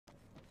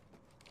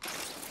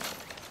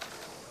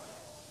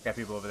Got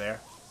people over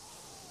there.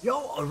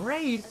 Yo, a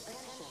raid?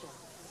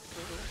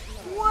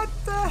 What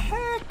the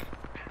heck?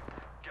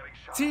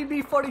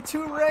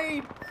 TB42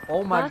 raid.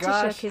 Oh my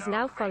gosh. Bartoszek is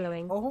now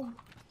following. Oh.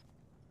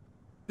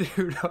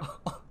 Dude.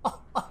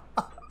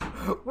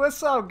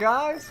 What's up,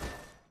 guys?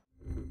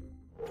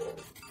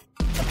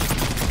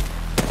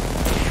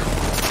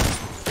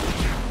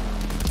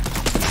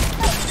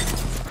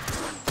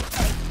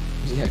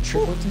 Yeah,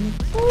 triple take?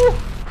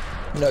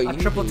 No, you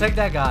triple take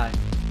that guy.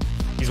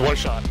 He's one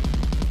shot.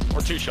 Or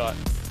two shot.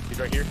 He's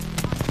right here.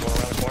 Going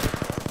around the corner.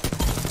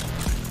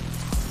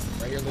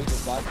 Right here,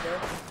 Lucas left there.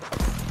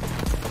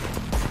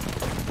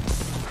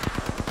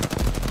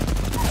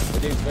 The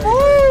dude's very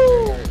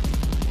hurt.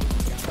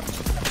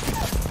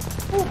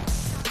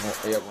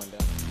 Oh, yeah, one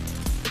down.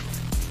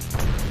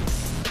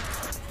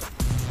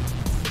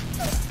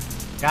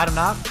 Got him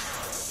now.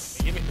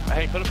 Hey,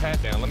 hey, put a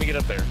pad down. Let me get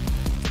up there.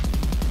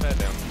 Pad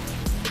down.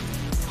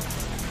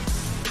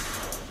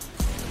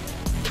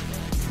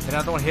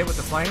 Another one hit with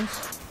the flames.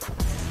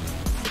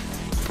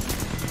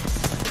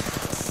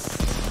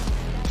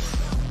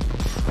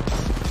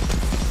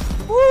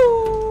 Woo!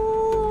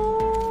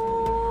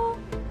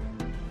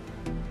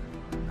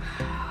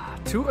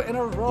 2 in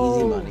a row.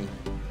 Easy money.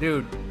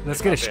 Dude,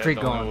 let's get a streak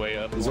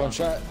going. He's one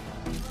shot.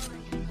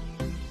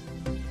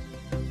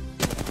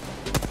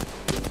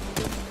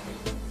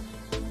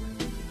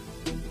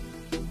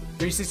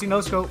 .360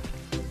 no scope.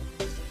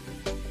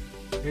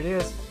 Here it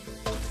is.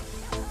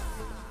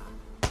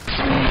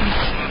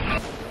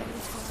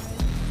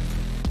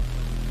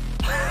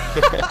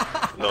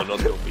 No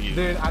scope for you.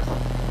 Dude,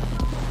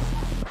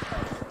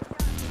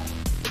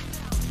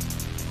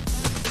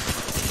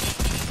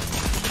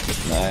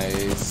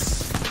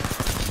 Nice.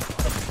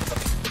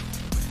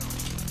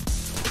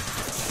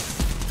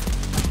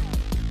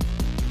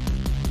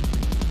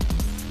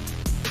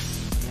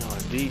 Oh,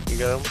 deep, you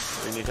got him?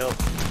 We need help.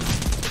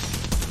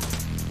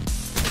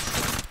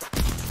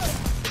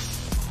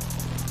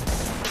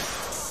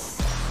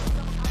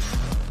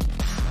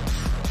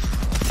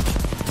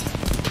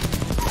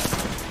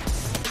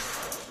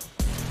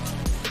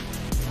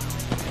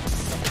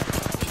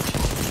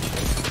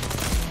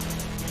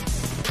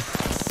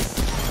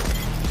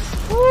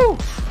 woo!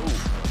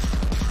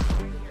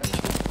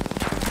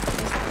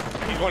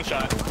 He's one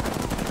shot.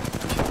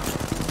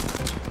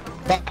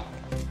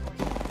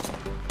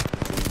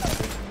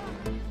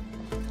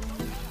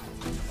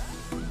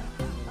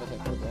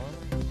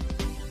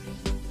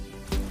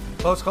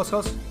 Close, close,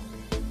 close.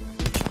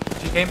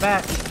 She came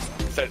back.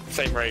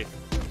 Same raid.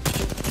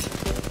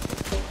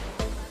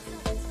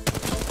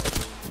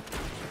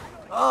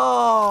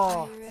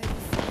 Oh!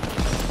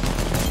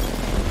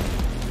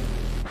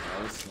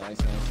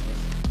 Nice.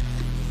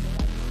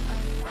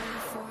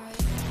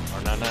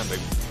 R99,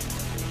 baby.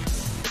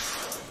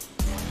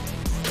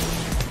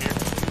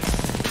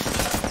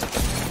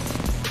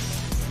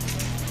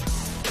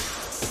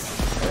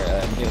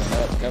 Alright, I'm getting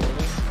up. Cover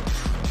me.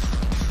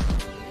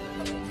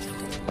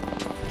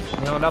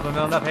 I'm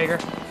milling up, Hager.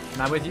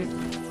 Am I with you?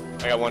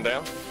 I got one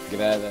down. Get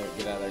out of there.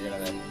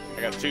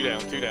 I got two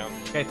down.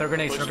 Okay, throw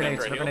grenades, Push throw down,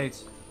 grenades, throw radio.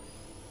 grenades.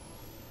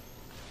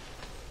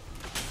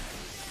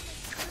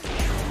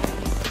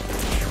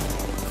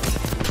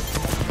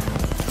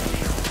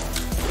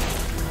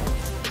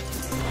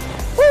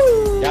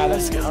 Yeah,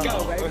 let's go,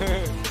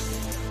 baby.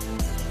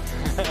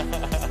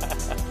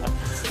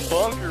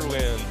 Bunker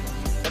win.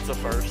 That's a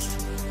first.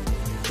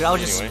 Dude, I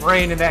was just Anyway.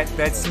 spraying in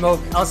that smoke.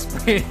 I was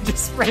spraying,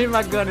 just spraying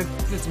my gun and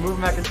just moving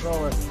my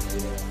controller.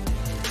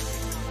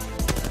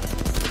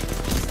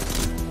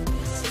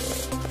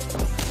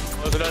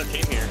 Oh, there's another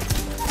team here.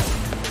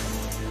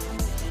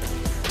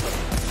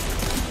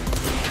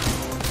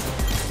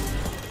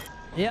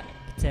 Dip,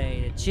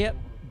 potato chip,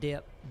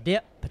 dip,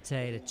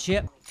 potato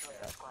chip.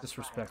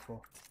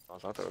 Disrespectful. Oh, I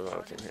thought there was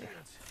another team here.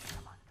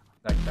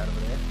 Like that over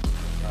there?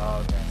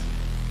 Oh, okay.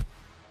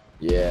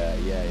 Yeah.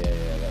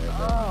 That was it.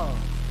 Oh.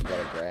 You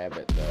gotta grab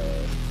it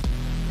though.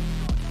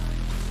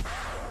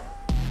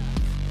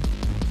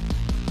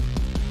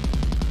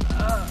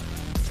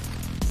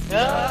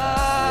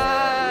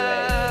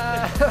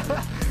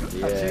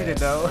 I cheated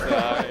though.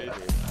 Nice.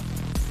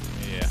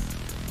 Yeah.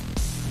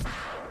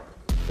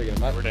 Picking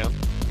him up. We're down.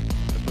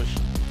 Push.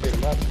 Pick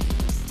him up.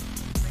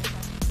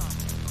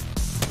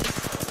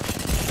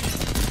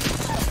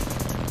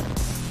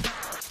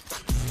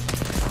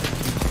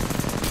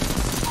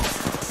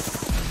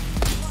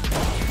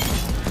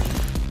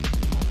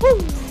 Oh,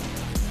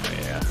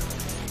 yeah.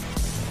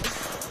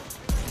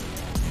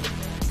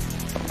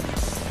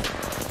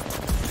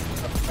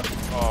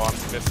 Oh, I'm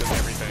missing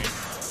everything.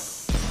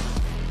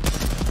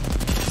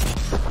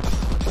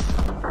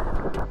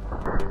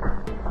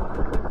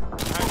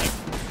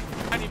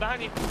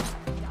 Behind you.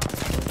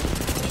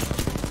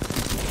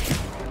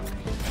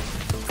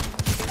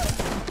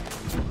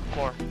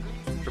 More.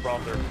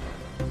 Gibraltar.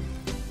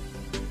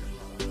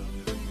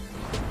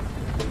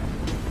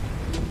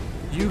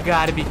 You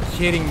gotta be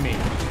kidding me.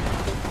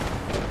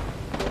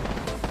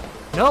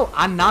 No,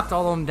 I knocked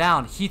all of them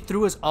down. He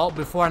threw his ult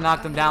before I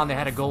knocked him down. They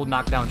had a gold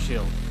knockdown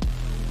shield.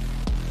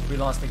 We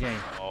lost the game.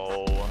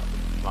 Oh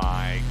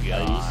my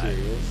god. Are you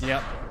serious?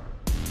 Yep.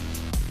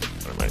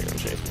 What am I gonna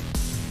chase me?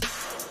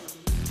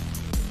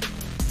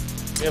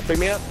 Yeah, pick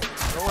me up.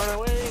 Don't run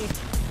away.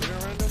 We're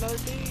gonna run to another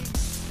team.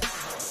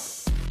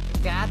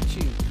 Got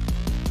you.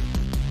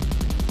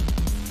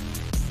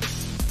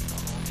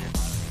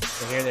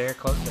 They're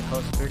close. They're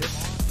close to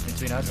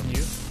between us and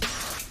you.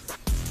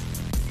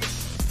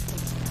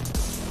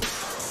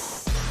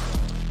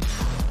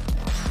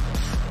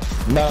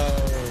 No.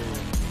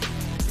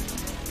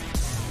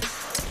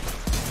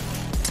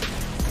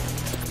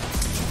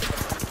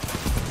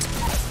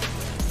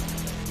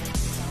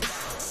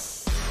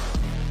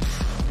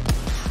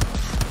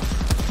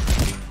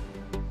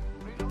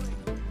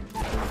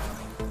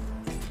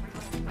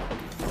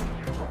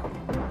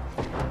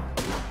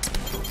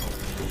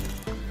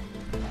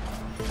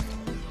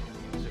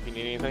 So if you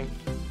need anything.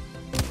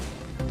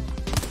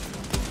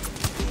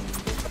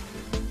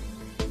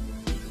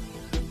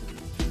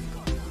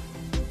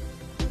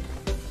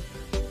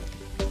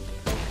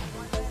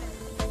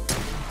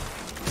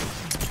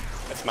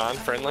 That's mine,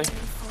 friendly.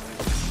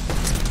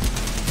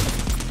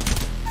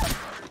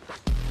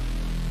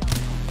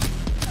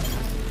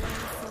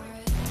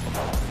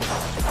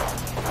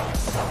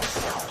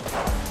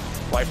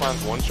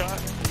 Lifeline's one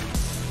shot.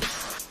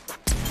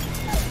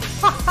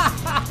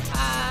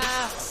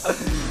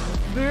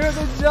 Near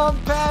the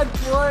jump pad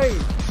play.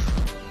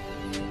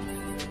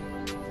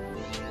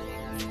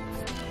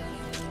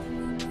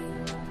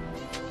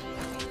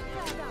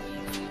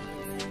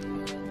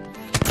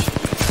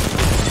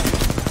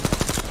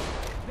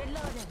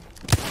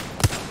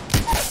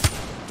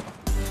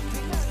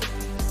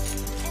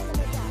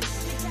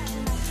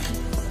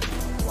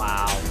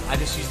 Wow, I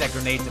just used that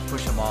grenade to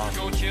push him off.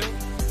 Go chill.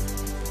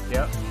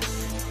 Yep.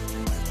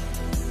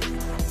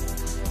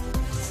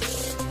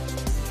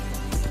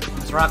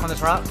 This rock on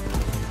this rock.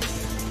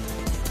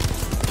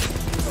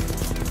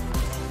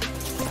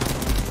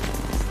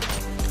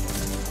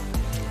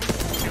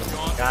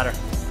 Got her.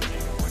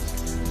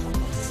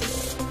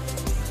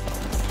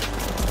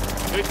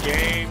 Good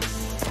game.